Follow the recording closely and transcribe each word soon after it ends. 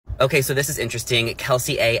Okay, so this is interesting.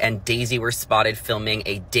 Kelsey A and Daisy were spotted filming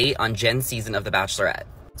a date on Jenn's season of The Bachelorette.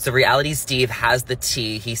 So Reality Steve has the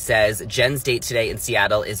tea. He says Jenn's date today in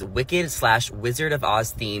Seattle is Wicked/Wizard of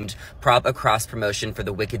Oz themed prop across promotion for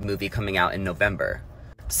the Wicked movie coming out in November.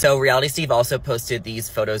 So Reality Steve also posted these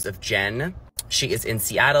photos of Jenn. She is in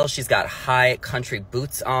Seattle. She's got high country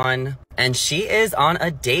boots on, and she is on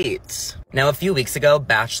a date. Now, a few weeks ago,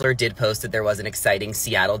 Bachelor did post that there was an exciting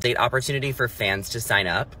Seattle date opportunity for fans to sign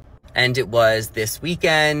up. And it was this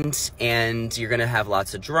weekend, and you're gonna have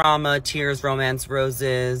lots of drama, tears, romance,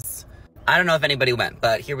 roses. I don't know if anybody went,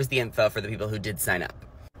 but here was the info for the people who did sign up.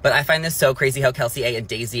 But I find this so crazy how Kelsey A and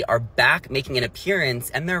Daisy are back making an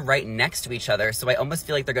appearance, and they're right next to each other, so I almost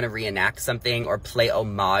feel like they're gonna reenact something or play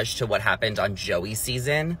homage to what happened on Joey's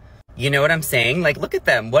season. You know what I'm saying? Like, look at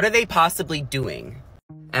them. What are they possibly doing?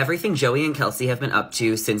 Everything Joey and Kelsey have been up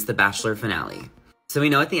to since the Bachelor finale. So we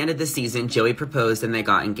know at the end of the season, Joey proposed and they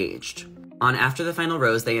got engaged. On After the Final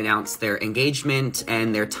Rose, they announced their engagement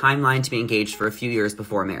and their timeline to be engaged for a few years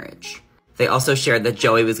before marriage. They also shared that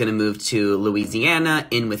Joey was going to move to Louisiana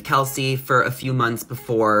in with Kelsey for a few months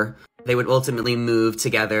before they would ultimately move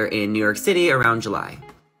together in New York City around July.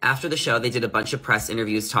 After the show, they did a bunch of press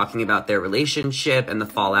interviews talking about their relationship and the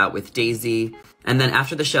fallout with Daisy. And then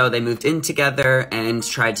after the show, they moved in together and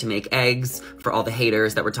tried to make eggs for all the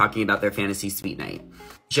haters that were talking about their fantasy suite night.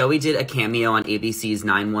 Joey did a cameo on ABC's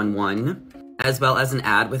 911, as well as an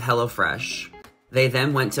ad with HelloFresh. They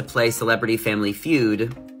then went to play Celebrity Family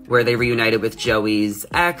Feud, where they reunited with Joey's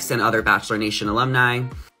ex and other Bachelor Nation alumni.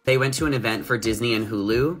 They went to an event for Disney and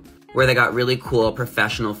Hulu, where they got really cool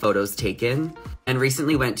professional photos taken, and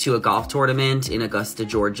recently went to a golf tournament in Augusta,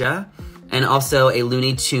 Georgia, and also a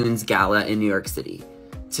Looney Tunes gala in New York City.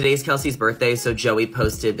 Today's Kelsey's birthday, so Joey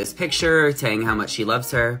posted this picture saying how much he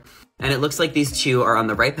loves her, and it looks like these two are on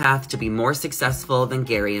the right path to be more successful than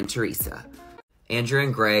Gerry and Theresa. Andrew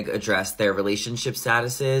and Greg addressed their relationship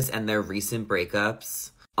statuses and their recent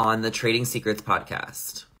breakups on the Trading Secrets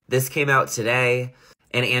podcast. This came out today,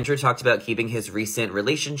 and Andrew talked about keeping his recent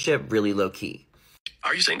relationship really low-key.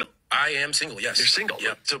 Are you single? I am single, yes. You're single?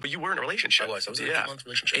 Yep. So, but you were in a relationship. I was in an 8-month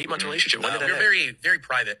relationship. 8-month relationship. When did that We were end? very, very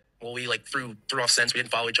private. Well, we threw off scents. We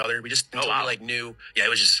didn't follow each other. We just until we knew. Yeah, it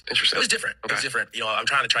was just Interesting. It was different. Okay. It was different. You know, I'm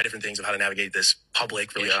trying to try different things of how to navigate this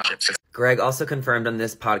public relationship. Greg also confirmed on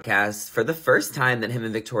this podcast for the first time that him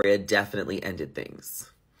and Victoria definitely ended things.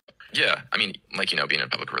 Yeah, I mean, like, being in a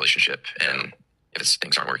public relationship, and if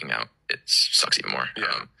things aren't working out, it sucks even more.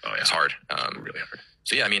 Yeah. It's hard. Really hard.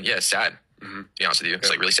 So yeah, I mean, yeah, it's sad. Mm-hmm. To be honest with you, it's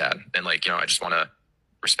like really sad, and like I just want to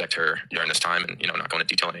respect her during this time, and not go into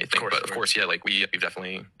detail on anything. But of course, yeah, like we've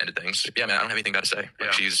definitely ended things. Yeah, man, I don't have anything bad to say.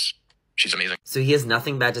 Like, she's amazing. So he has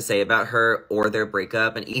nothing bad to say about her or their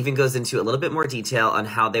breakup, and even goes into a little bit more detail on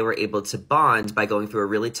how they were able to bond by going through a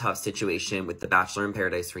really tough situation with the Bachelor in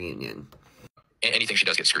Paradise reunion. Anything she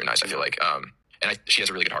does gets scrutinized, I feel like. And she has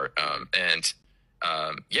a really good heart.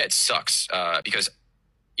 Yeah, it sucks because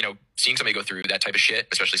seeing somebody go through that type of shit,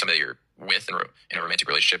 especially somebody you're with in a romantic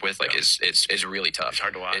relationship with, like, is really tough. It's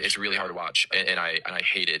hard to watch. It's really hard to watch, and I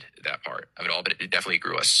hated that part of it all. But it definitely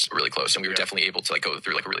grew us really close, and we were definitely able to go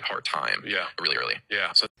through a really hard time. Yeah. Really early.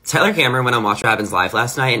 Yeah. So Tyler Cameron went on Watch What Happens Live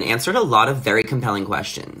last night and answered a lot of very compelling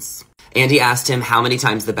questions. Andy asked him how many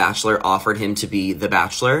times The Bachelor offered him to be The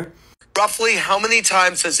Bachelor. Roughly how many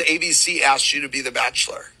times has ABC asked you to be The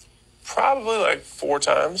Bachelor? Probably like 4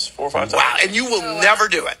 times, 4 or 5 times. Wow, and you will never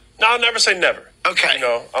do it. No, I'll never say never. Okay.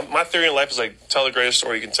 My theory in life is tell the greatest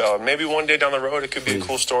story you can tell. Maybe one day down the road it could be a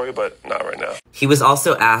cool story, but not right now. He was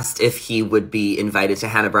also asked if he would be invited to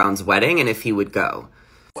Hannah Brown's wedding and if he would go.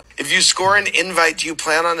 If you score an invite, do you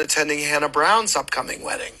plan on attending Hannah Brown's upcoming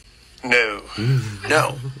wedding? No.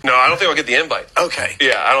 No. No, I don't think I'll get the invite. Okay.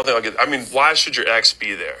 Yeah, I don't think I'll get. I mean, why should your ex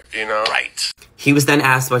be there? Right. He was then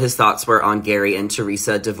asked what his thoughts were on Gerry and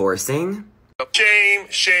Theresa divorcing.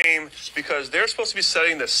 Shame, because they're supposed to be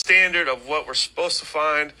setting the standard of what we're supposed to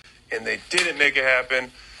find, and they didn't make it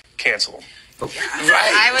happen. Cancel them. Right.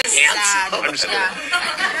 I was sad. I'm just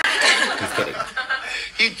kidding.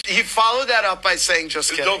 He's kidding. He followed that up by saying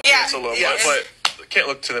just kidding. Don't cancel them, Yes. but can't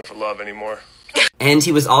look to them for love anymore. And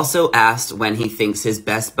he was also asked when he thinks his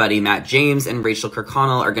best buddy Matt James and Rachel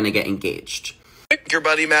Kirkconnell are going to get engaged. Your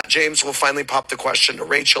buddy Matt James will finally pop the question to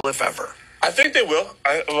Rachel, if ever. I think they will.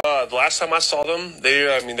 The last time I saw them,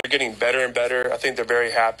 they're getting better and better. I think they're very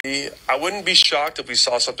happy. I wouldn't be shocked if we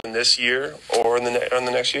saw something this year or in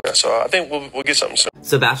the next year. So I think we'll get something soon.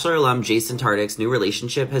 So Bachelor alum Jason Tartick's new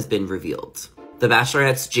relationship has been revealed. The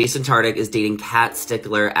Bachelorette's Jason Tartick is dating Kat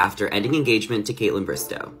Stickler after ending engagement to Caitlin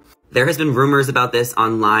Bristow. There has been rumors about this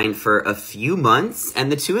online for a few months, and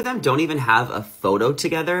the two of them don't even have a photo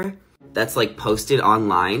together that's like posted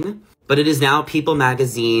online. But it is now People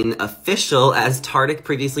Magazine official, as Tardik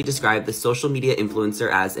previously described the social media influencer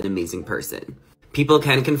as an amazing person. People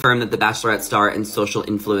can confirm that the Bachelorette star and social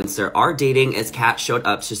influencer are dating, as Kat showed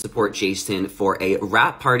up to support Jason for a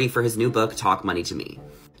wrap party for his new book, Talk Money to Me.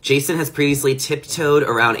 Jason has previously tiptoed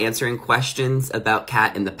around answering questions about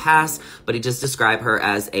Kat in the past, but he does describe her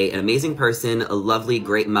as an amazing person, a lovely,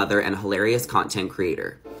 great mother, and a hilarious content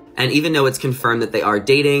creator. And even though it's confirmed that they are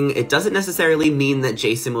dating, it doesn't necessarily mean that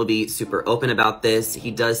Jason will be super open about this. He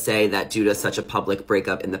does say that due to such a public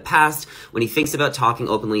breakup in the past, when he thinks about talking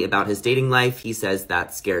openly about his dating life, he says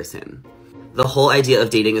that scares him. The whole idea of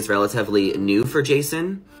dating is relatively new for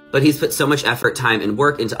Jason, but he's put so much effort, time, and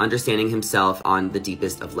work into understanding himself on the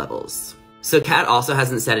deepest of levels. So Kat also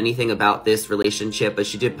hasn't said anything about this relationship, but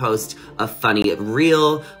she did post a funny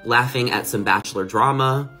reel laughing at some Bachelor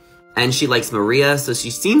drama. And she likes Maria, so she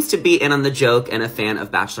seems to be in on the joke and a fan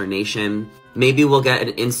of Bachelor Nation. Maybe we'll get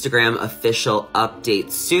an Instagram official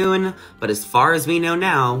update soon, but as far as we know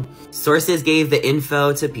now, sources gave the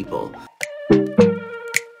info to People.